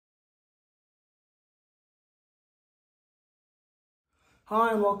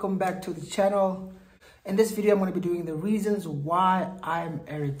Hi and welcome back to the channel. In this video, I'm going to be doing the reasons why I'm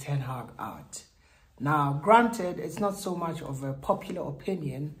Erik ten Hag out. Now, granted, it's not so much of a popular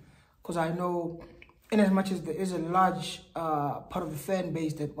opinion because I know in as much as there is a large part of the fan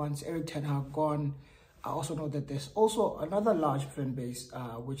base that wants Erik ten Hag gone, I also know that there's also another large fan base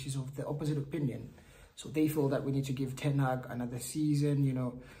which is of the opposite opinion. So they feel that we need to give Ten Hag another season, you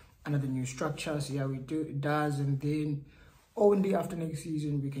know, another new structure, see how it does, and then only after next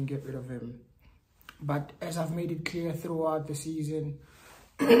season we can get rid of him. But as I've made it clear throughout the season,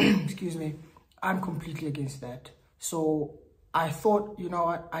 excuse me, I'm completely against that. So I thought, you know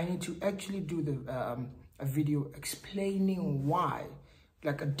what, I need to actually do a video explaining why,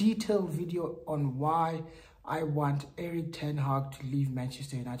 like a detailed video on why I want Erik ten Hag to leave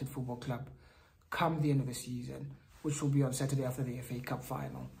Manchester United Football Club come the end of the season, which will be on Saturday after the FA Cup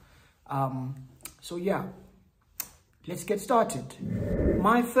final. So yeah, let's get started.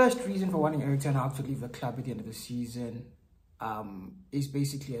 My first reason for wanting Erik ten Hag to leave the club at the end of the season is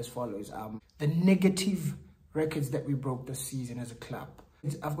basically as follows. The negative records that we broke this season as a club.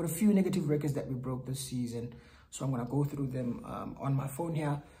 I've got a few negative records that we broke this season, so I'm going to go through them on my phone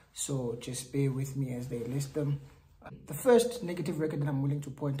here, so just bear with me as they list them. The first negative record that I'm willing to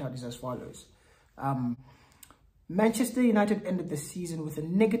point out is as follows. Manchester United ended the season with a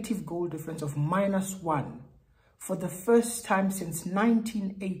negative goal difference of -1 for the first time since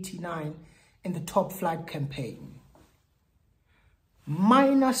 1989 in the top flight campaign.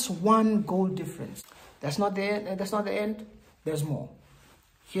 -1 goal difference. That's not the end. That's not the end. There's more.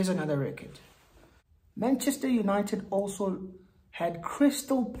 Here's another record. Manchester United also had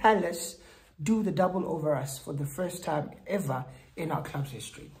Crystal Palace do the double over us for the first time ever in our club's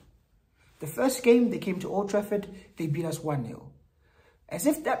history. The first game, they came to Old Trafford, they beat us 1-0. As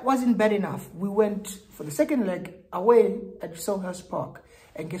if that wasn't bad enough, we went for the second leg away at Selhurst Park.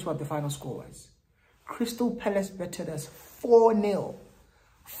 And guess what the final score was? Crystal Palace bettered us 4-0.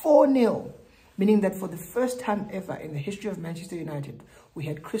 4-0. Meaning that for the first time ever in the history of Manchester United, we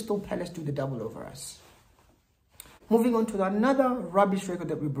had Crystal Palace do the double over us. Moving on to another rubbish record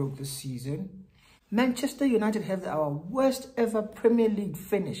that we broke this season. Manchester United have our worst ever Premier League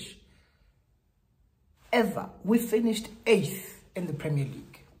finish. Ever. We finished 8th in the Premier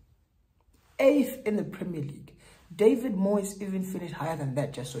League. 8th in the Premier League. David Moyes even finished higher than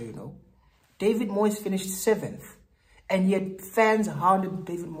that, just so you know. David Moyes finished 7th. And yet fans hounded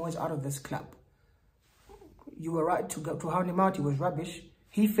David Moyes out of this club. You were right to hound him out. He was rubbish.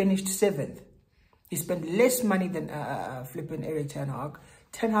 He finished 7th. He spent less money than flipping Erik ten Hag.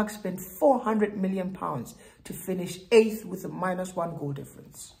 Ten Hag spent £400 million to finish 8th with a -1 goal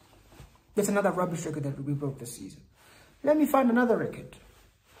difference. That's another rubbish record that we broke this season. Let me find another record.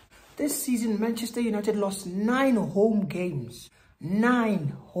 This season, Manchester United lost 9 home games.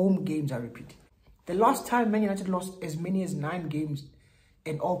 9 home games, I repeat. The last time Man United lost as many as 9 games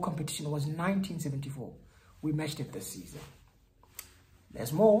in all competition was 1974. We matched it this season.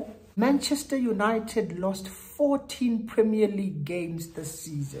 There's more. Manchester United lost 14 Premier League games this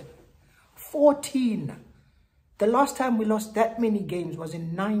season. 14. The last time we lost that many games was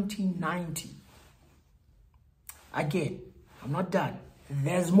in 1990. Again, I'm not done.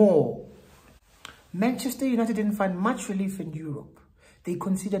 There's more. Manchester United didn't find much relief in Europe. They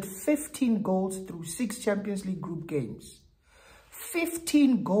conceded 15 goals through 6 Champions League group games.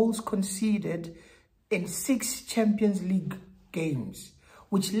 15 goals conceded in 6 Champions League games,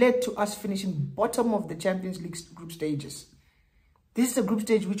 which led to us finishing bottom of the Champions League group stages. This is a group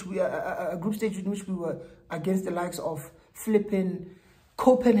stage in which we were against the likes of flipping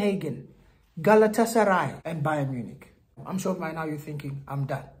Copenhagen, Galatasaray, and Bayern Munich. I'm sure by now you're thinking, I'm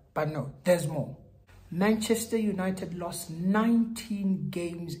done. But no, there's more. Manchester United lost 19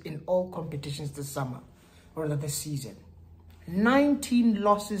 games in all competitions this summer, or this season. 19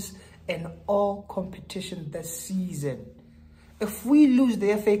 losses in all competitions this season. If we lose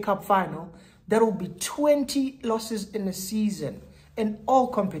the FA Cup final, there will be 20 losses in a season in all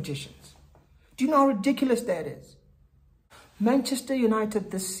competitions. Do you know how ridiculous that is? Manchester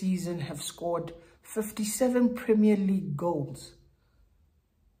United this season have scored 57 Premier League goals.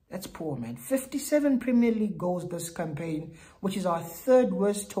 That's poor, man. 57 Premier League goals this campaign, which is our 3rd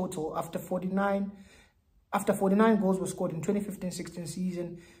worst total after 49 goals were scored in 2015-16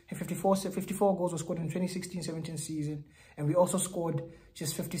 season, and 54 goals were scored in 2016-17 season, and we also scored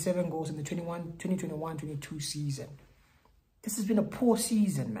just 57 goals in the 2021-22 season. This has been a poor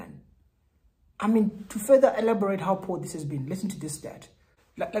season, man. I mean, to further elaborate how poor this has been, listen to this stat.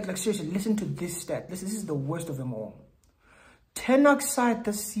 Like seriously, listen to this stat. This is the worst of them all. Ten Hag's side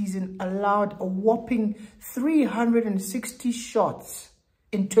this season allowed a whopping 360 shots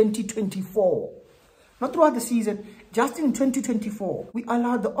in 2024. Not throughout the season, just in 2024. We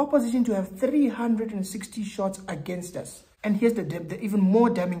allowed the opposition to have 360 shots against us. And here's the even more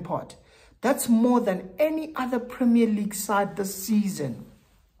damning part. That's more than any other Premier League side this season.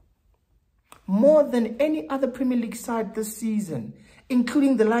 More than any other Premier League side this season,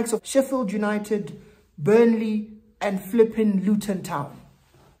 including the likes of Sheffield United, Burnley, and flipping Luton Town.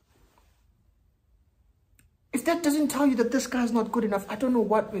 If that doesn't tell you that this guy's not good enough, I don't know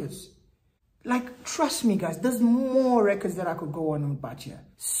what is. Like, trust me, guys, there's more records that I could go on about here.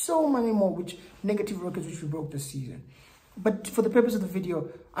 So many more negative records which we broke this season. But for the purpose of the video,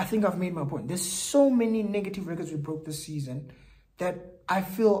 I think I've made my point. There's so many negative records we broke this season that I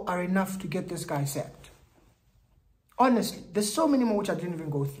feel are enough to get this guy sacked. Honestly, there's so many more which I didn't even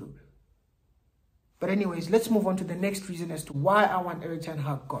go through. But anyways, let's move on to the next reason as to why I want Erik ten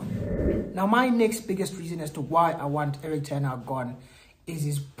Hag gone. Now, my next biggest reason as to why I want Erik ten Hag gone is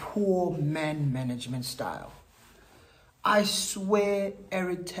his poor man management style. I swear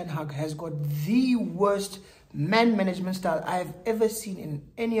Erik ten Hag has got the worst man management style I have ever seen in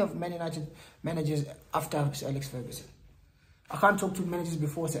any of Man United managers after Sir Alex Ferguson. I can't talk to managers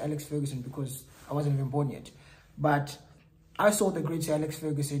before Sir Alex Ferguson because I wasn't even born yet. But I saw the great Sir Alex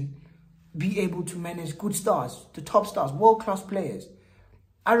Ferguson be able to manage good stars, the top stars, world-class players.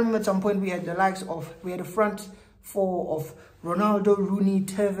 I remember at some point we had a front four of Ronaldo, Rooney,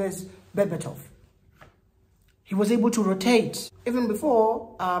 Tevez, Berbatov. He was able to rotate. Even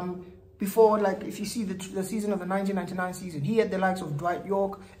before, like if you see the season of the 1999 season, he had the likes of Dwight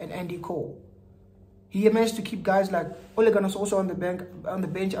York and Andy Cole. He managed to keep guys like Ole Gunnar also on the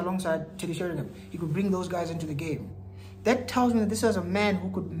bench alongside Teddy Sheringham. He could bring those guys into the game. That tells me that this was a man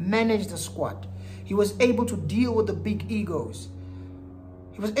who could manage the squad. He was able to deal with the big egos.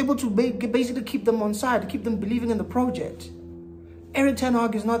 He was able to basically keep them on side, keep them believing in the project. Erik ten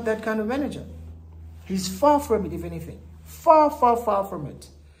Hag is not that kind of manager. He's far from it, if anything. Far, far, far from it.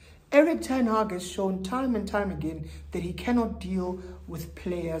 Erik ten Hag has shown time and time again that he cannot deal with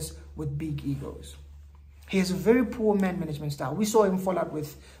players with big egos. He has a very poor man management style. We saw him fall out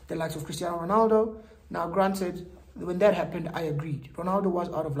with the likes of Cristiano Ronaldo. Now, granted, when that happened, I agreed. Ronaldo was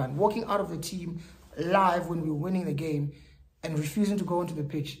out of line. Walking out of the team live when we were winning the game and refusing to go onto the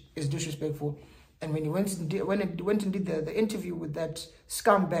pitch is disrespectful. And when he went and did the interview with that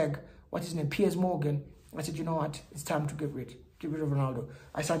scumbag, what's his name, Piers Morgan, I said, you know what, it's time to get rid of Ronaldo.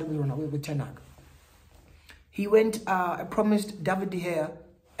 I sided with Ten Hag. He went, promised David De Gea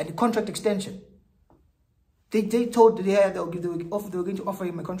a contract extension. They told De Gea they were going to offer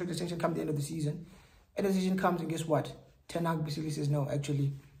him a contract extension come the end of the season. And the season comes and guess what? Ten Hag basically says, no,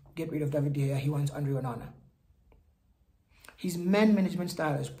 actually, get rid of David De Gea. He wants Andre Onana. His man management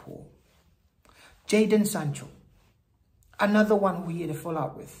style is poor. Jadon Sancho, another one who he had a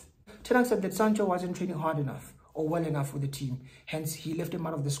fallout with. Ten Hag said that Sancho wasn't training hard enough or well enough with the team. Hence, he left him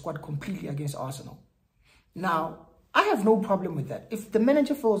out of the squad completely against Arsenal. Now, I have no problem with that. If the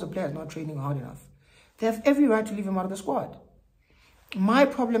manager feels a player is not training hard enough, they have every right to leave him out of the squad. My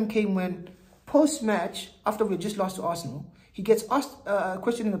problem came when post-match, after we just lost to Arsenal, he gets asked a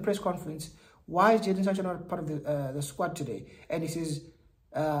question in the press conference, why is Jadon Sancho not part of the squad today? And he says,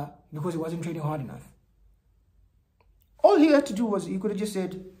 because he wasn't training hard enough. All he had to do was, he could have just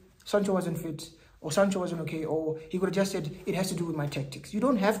said, Sancho wasn't fit, or Sancho wasn't okay, or he could have just said, it has to do with my tactics. You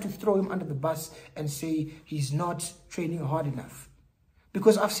don't have to throw him under the bus and say he's not training hard enough.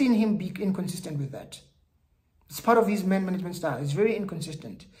 Because I've seen him be inconsistent with that. It's part of his man management style. It's very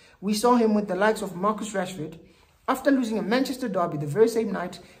inconsistent. We saw him with the likes of Marcus Rashford. After losing a Manchester derby, the very same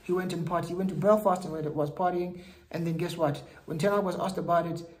night, he went and partied. He went to Belfast and was partying. And then guess what? When Ten Hag was asked about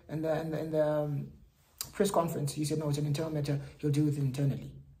it in the press conference, he said, no, it's an internal matter. He'll deal with it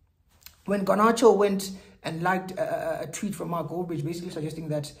internally. When Garnacho went and liked a tweet from Mark Goldbridge, basically suggesting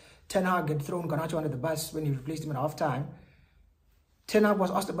that Ten Hag had thrown Garnacho under the bus when he replaced him at halftime, Ten Hag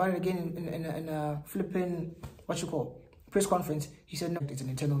was asked about it again in a flipping, press conference. He said, no, it's an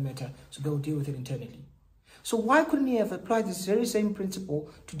internal matter, so they'll deal with it internally. So why couldn't he have applied this very same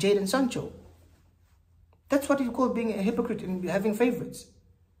principle to Jadon Sancho? That's what you call being a hypocrite and having favourites.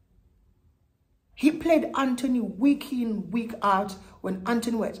 He played Anthony week in, week out when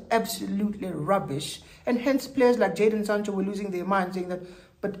Anthony was absolutely rubbish. And hence players like Jadon Sancho were losing their minds saying that,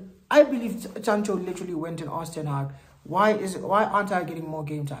 but I believe Sancho literally went and asked Ten Hag, why aren't I getting more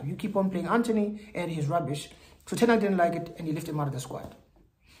game time? You keep on playing Anthony and he's rubbish. So Ten Hag didn't like it and he left him out of the squad.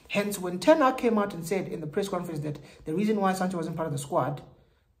 Hence, when Ten Hag came out and said in the press conference that the reason why Sancho wasn't part of the squad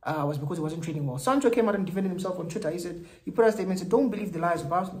was because he wasn't training well. Sancho came out and defended himself on Twitter. He said, he put out a statement and said, don't believe the lies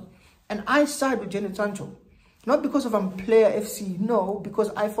about me. And I side with Jadon Sancho. Not because of I'm player FC, no, because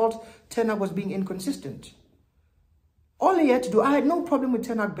I felt Ten Hag was being inconsistent. All he had to do, I had no problem with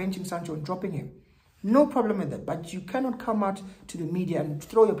Ten Hag benching Sancho and dropping him. No problem with that. But you cannot come out to the media and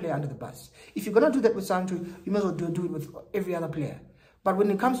throw your player under the bus. If you're going to do that with Sancho, you might as well do it with every other player. But when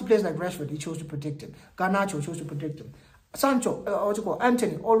it comes to players like Rashford, he chose to protect him. Garnacho chose to protect him. Sancho,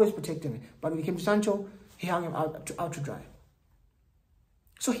 Anthony, always protected him. But when it came to Sancho, he hung him out to dry.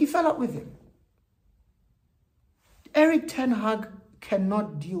 So he fell out with him. Erik Ten Hag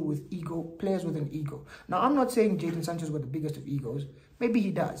cannot deal with players with an ego. Now, I'm not saying Jadon Sancho's got the biggest of egos. Maybe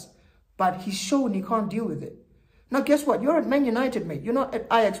he does. But he's shown he can't deal with it. Now, guess what? You're at Man United, mate. You're not at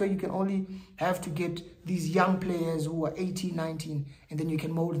Ajax where you can only have to get these young players who are 18, 19, and then you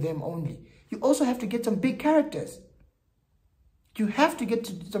can mold them only. You also have to get some big characters. You have to get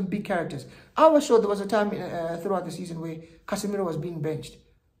to some big characters. I was sure there was a time throughout the season where Casemiro was being benched.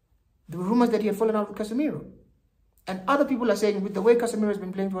 There were rumors that he had fallen out with Casemiro. And other people are saying with the way Casemiro has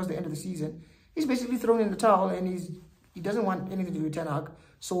been playing towards the end of the season, he's basically thrown in the towel and he doesn't want anything to do with Ten Hag.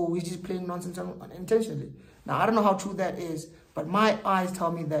 So he's just playing nonsense intentionally. Now, I don't know how true that is, but my eyes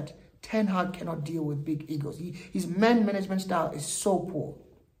tell me that Ten Hag cannot deal with big egos. His man management style is so poor.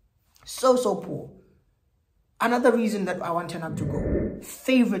 So poor. Another reason that I want Ten Hag to go,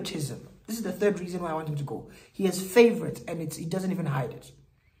 favoritism. This is the third reason why I want him to go. He has favorites and he doesn't even hide it.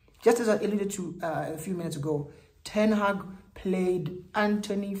 Just as I alluded to a few minutes ago, Ten Hag played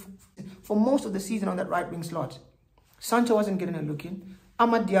Anthony for most of the season on that right wing slot. Sancho wasn't getting a look in.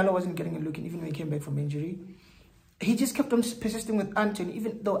 Amad Diallo wasn't getting a look in, even when he came back from injury. He just kept on persisting with Anthony,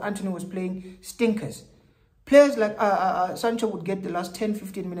 even though Anthony was playing stinkers. Players like Sancho would get the last 10,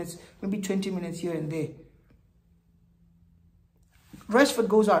 15 minutes, maybe 20 minutes here and there. Rashford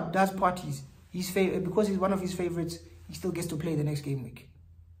goes out, does parties. Because he's one of his favourites, he still gets to play the next game week.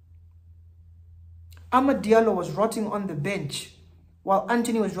 Amad Diallo was rotting on the bench while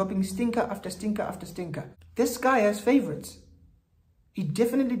Anthony was dropping stinker after stinker after stinker. This guy has favourites. He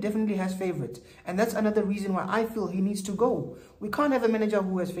definitely has favourites. And that's another reason why I feel he needs to go. We can't have a manager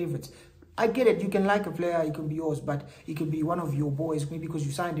who has favourites. I get it. You can like a player. He can be yours. But he can be one of your boys. Maybe because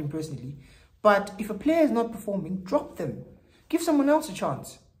you signed him personally. But if a player is not performing, drop them. Give someone else a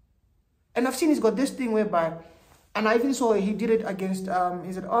chance. And I've seen he's got this thing whereby, and I even saw he did it against,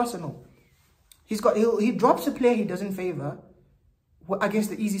 is it Arsenal? He drops a player he doesn't favour against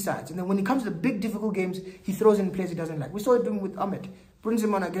the easy sides. And then when it comes to the big, difficult games, he throws in players he doesn't like. We saw it doing with Ahmed. Brings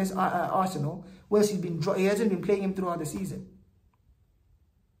him on against Arsenal, whereas he hasn't been playing him throughout the season.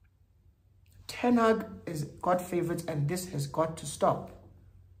 Ten Hag has got favourites, and this has got to stop.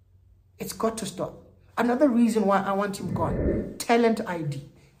 It's got to stop. Another reason why I want him gone, talent ID.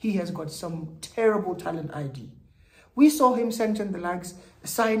 He has got some terrible talent ID. We saw him sanction the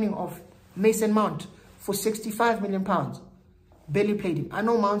signing of Mason Mount for £65 million. Barely played him. I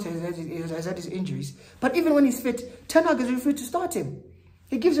know Mount has had his injuries, but even when he's fit, Ten Hag has refused to start him.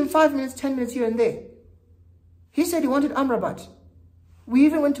 He gives him 5 minutes, 10 minutes here and there. He said he wanted Amrabat. We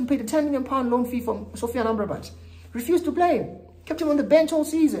even went and paid a £10 million loan fee for Sofian Amrabat. Refused to play him. Kept him on the bench all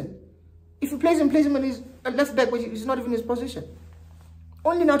season. If he plays him on his left back, which is not even his position.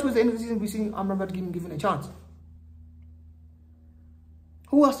 Only now towards the end of the season, we're seeing Amrabat given a chance.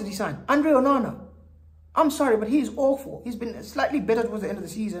 Who else did he sign? Andre Onana. I'm sorry, but he is awful. He's been slightly better towards the end of the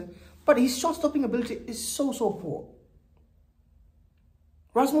season, but his shot-stopping ability is so poor.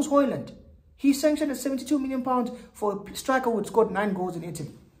 Rasmus Højlund. He sanctioned at £72 million for a striker who had scored 9 goals in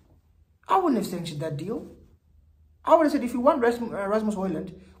Italy. I wouldn't have sanctioned that deal. I would have said, if you want Rasmus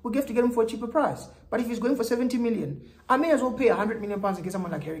Højlund, we'll have to get him for a cheaper price. But if he's going for 70 million, I may as well pay £100 million to get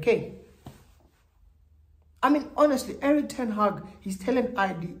someone like Harry Kane. I mean, honestly, Erik Ten Hag, his talent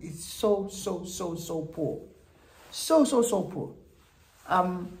ID is so poor. So poor.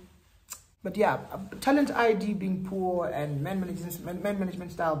 But yeah, talent ID being poor and man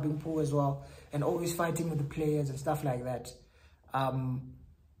management style being poor as well, and always fighting with the players and stuff like that.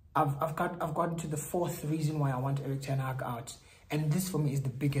 I've gotten to the fourth reason why I want Erik Ten Hag out, and this for me is the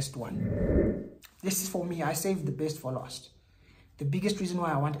biggest one. This is for me, I saved the best for last. The biggest reason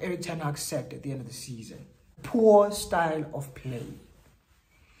why I want Erik Ten Hag sacked at the end of the season. Poor style of play.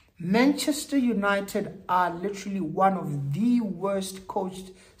 Manchester United are literally one of the worst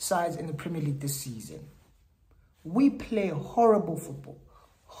coached sides in the Premier League this season. We play horrible football.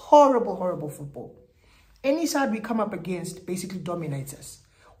 Horrible football. Any side we come up against basically dominates us.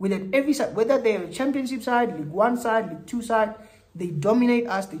 Whether every side, whether they're a Championship side, League 1 side, League 2 side, they dominate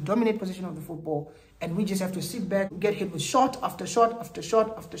us, they dominate possession of the football, and we just have to sit back, get hit with shot after shot after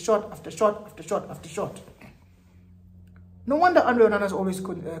shot after shot after shot after shot after shot. No wonder Andre Onana is always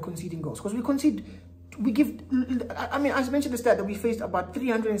conceding goals, because we concede We give, I mean, I mentioned the stat that we faced about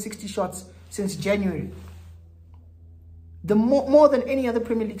 360 shots since January. The more than any other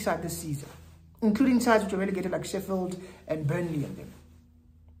Premier League side this season, including sides which are relegated like Sheffield and Burnley and them.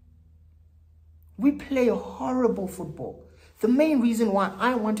 We play horrible football. The main reason why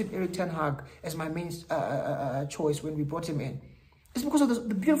I wanted Erik ten Hag as my main choice when we brought him in is because of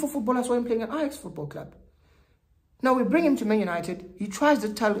the beautiful football I saw him playing at Ajax Football Club. Now we bring him to Man United. He tries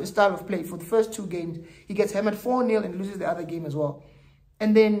the style of play for the first 2 games. He gets hammered 4-0 and loses the other game as well.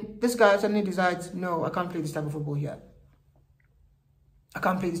 And then this guy suddenly decides, no, I can't play this type of football here. I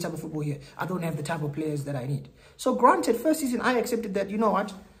can't play this type of football here. I don't have the type of players that I need. So granted, first season I accepted that, you know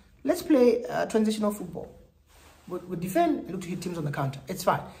what, let's play transitional football. We'll defend and look to hit teams on the counter. It's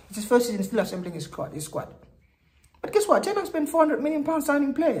fine. It's his first season, still assembling his squad. But guess what? Ten Hag spent £400 million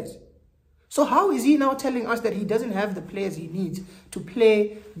signing players. So how is he now telling us that he doesn't have the players he needs to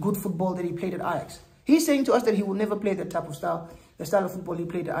play good football that he played at Ajax? He's saying to us that he will never play that type of style, the style of football he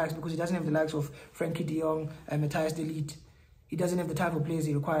played at Ajax, because he doesn't have the likes of Frankie de Jong and Matthias de Ligt. He doesn't have the type of players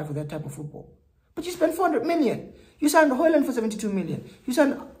he requires for that type of football. But you spent 400 million. You signed Højlund for 72 million. You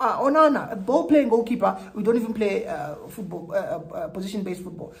signed Onana, a ball-playing goalkeeper. We don't even play football, position-based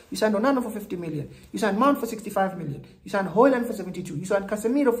football. You signed Onana for 50 million. You signed Mount for 65 million. You signed Højlund for 72. You signed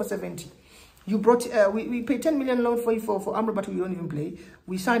Casemiro for 70. You brought, we paid 10 million loan for Amrabat, who you don't even play.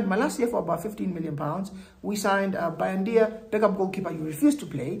 We signed Malacia for about 15 million pounds. We signed Bayandia, backup goalkeeper, you refused to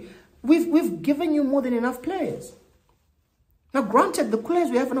play. We've given you more than enough players. Now, granted, the players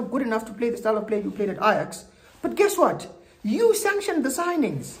we have are not good enough to play the style of play you played at Ajax. But guess what? You sanctioned the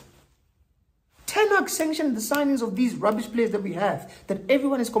signings. Ten Hag sanctioned the signings of these rubbish players that we have, that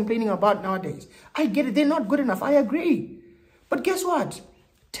everyone is complaining about nowadays. I get it, they're not good enough, I agree. But guess what?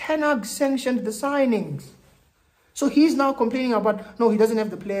 Ten Hag sanctioned the signings. So he's now complaining about, no, he doesn't have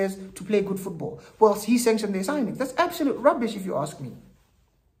the players to play good football. Well, he sanctioned their signings. That's absolute rubbish if you ask me.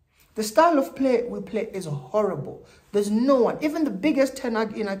 The style of play we play is horrible. There's no one, even the biggest Ten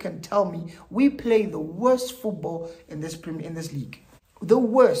Hag inner can tell me, we play the worst football in this league. The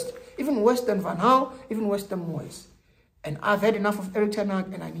worst. Even worse than Van Gaal, even worse than Moyes. And I've had enough of Erik ten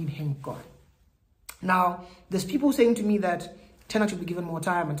Hag and I need him gone. Now, there's people saying to me that Ten Hag should be given more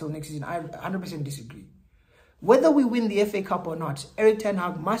time until next season. I 100% disagree. Whether we win the FA Cup or not, Erik ten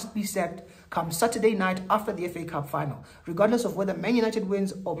Hag must be sacked come Saturday night after the FA Cup final. Regardless of whether Man United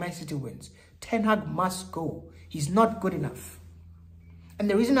wins or Man City wins, Ten Hag must go. He's not good enough. And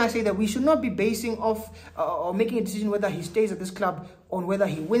the reason I say that we should not be basing off or making a decision whether he stays at this club on whether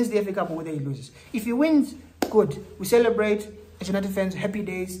he wins the FA Cup or whether he loses. If he wins, good. We celebrate as United fans, happy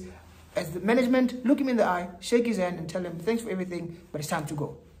days. As the management, look him in the eye, shake his hand and tell him, thanks for everything, but it's time to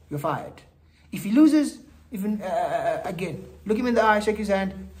go. You're fired. If he loses, even again, look him in the eye, shake his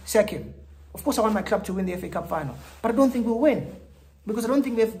hand, sack him. Of course, I want my club to win the FA Cup final, but I don't think we'll win because I don't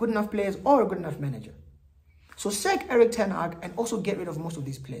think we have good enough players or a good enough manager. So sack Erik ten Hag and also get rid of most of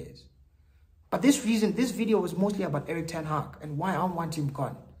these players. But this video was mostly about Erik ten Hag and why I want him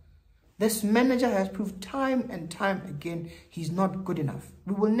gone. This manager has proved time and time again he's not good enough.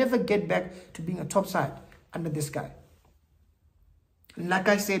 We will never get back to being a top side under this guy. And like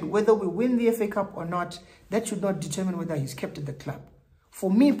I said, whether we win the FA Cup or not, that should not determine whether he's kept at the club. For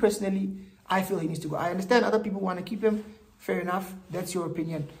me personally, I feel he needs to go. I understand other people want to keep him. Fair enough. That's your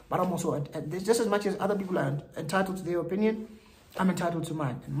opinion. But I'm also, just as much as other people are entitled to their opinion, I'm entitled to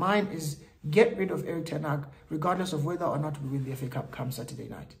mine. And mine is get rid of Erik ten Hag, regardless of whether or not we win the FA Cup come Saturday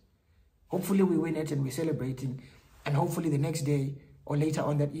night. Hopefully we win it and we're celebrating. And hopefully the next day or later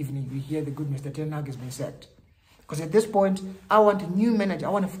on that evening, we hear the good news that Ten Hag has been sacked. Because at this point, I want a new manager. I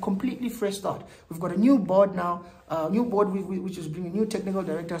want a completely fresh start. We've got a new board now, which is bringing a new technical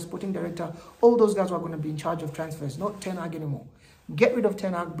director, sporting director. All those guys are going to be in charge of transfers, not Ten Hag anymore. Get rid of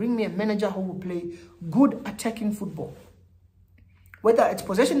Ten Hag. Bring me a manager who will play good attacking football. Whether it's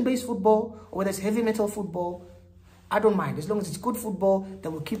possession-based football or whether it's heavy metal football, I don't mind. As long as it's good football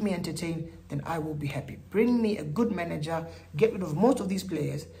that will keep me entertained, then I will be happy. Bring me a good manager. Get rid of most of these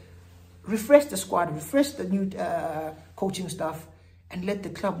players. Refresh the squad, refresh the new coaching staff, and let the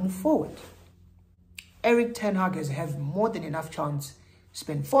club move forward. Erik ten Hag has had more than enough chance,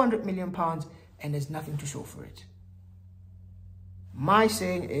 spent £400 million, and there's nothing to show for it. My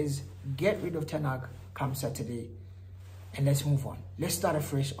saying is, get rid of Ten Hag come Saturday, and let's move on. Let's start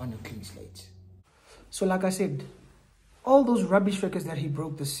afresh on a clean slate. So like I said, all those rubbish records that he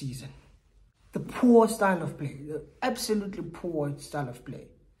broke this season, the poor style of play, the absolutely poor style of play,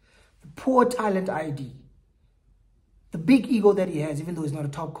 the poor talent ID, the big ego that he has, even though he's not a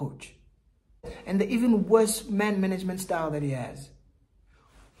top coach, and the even worse man management style that he has,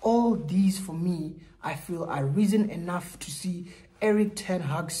 all all these, for me, I feel are reason enough to see Erik ten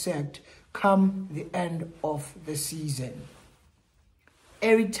Hag sacked come the end of the season.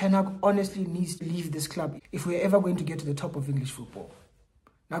 Erik ten Hag honestly needs to leave this club if we're ever going to get to the top of English football.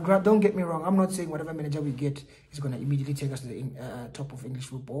 Now, don't get me wrong. I'm not saying whatever manager we get is going to immediately take us to the top of English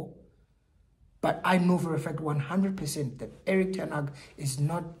football. But I know for a fact 100% that Erik ten Hag is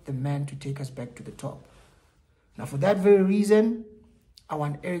not the man to take us back to the top. Now, for that very reason, I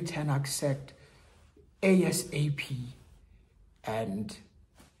want Erik ten Hag sacked ASAP. And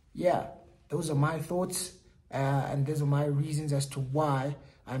yeah, those are my thoughts. And those are my reasons as to why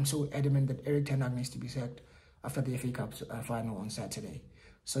I'm so adamant that Erik ten Hag needs to be sacked after the FA Cup final on Saturday.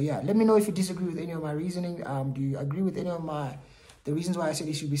 So yeah, let me know if you disagree with any of my reasoning. Do you agree with any of the reasons why I said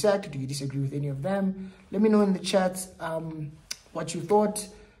he should be sacked? Do you disagree with any of them? Let me know in the chat what you thought.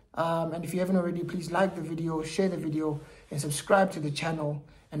 And if you haven't already, please like the video, share the video, and subscribe to the channel.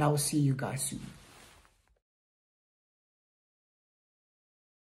 And I will see you guys soon.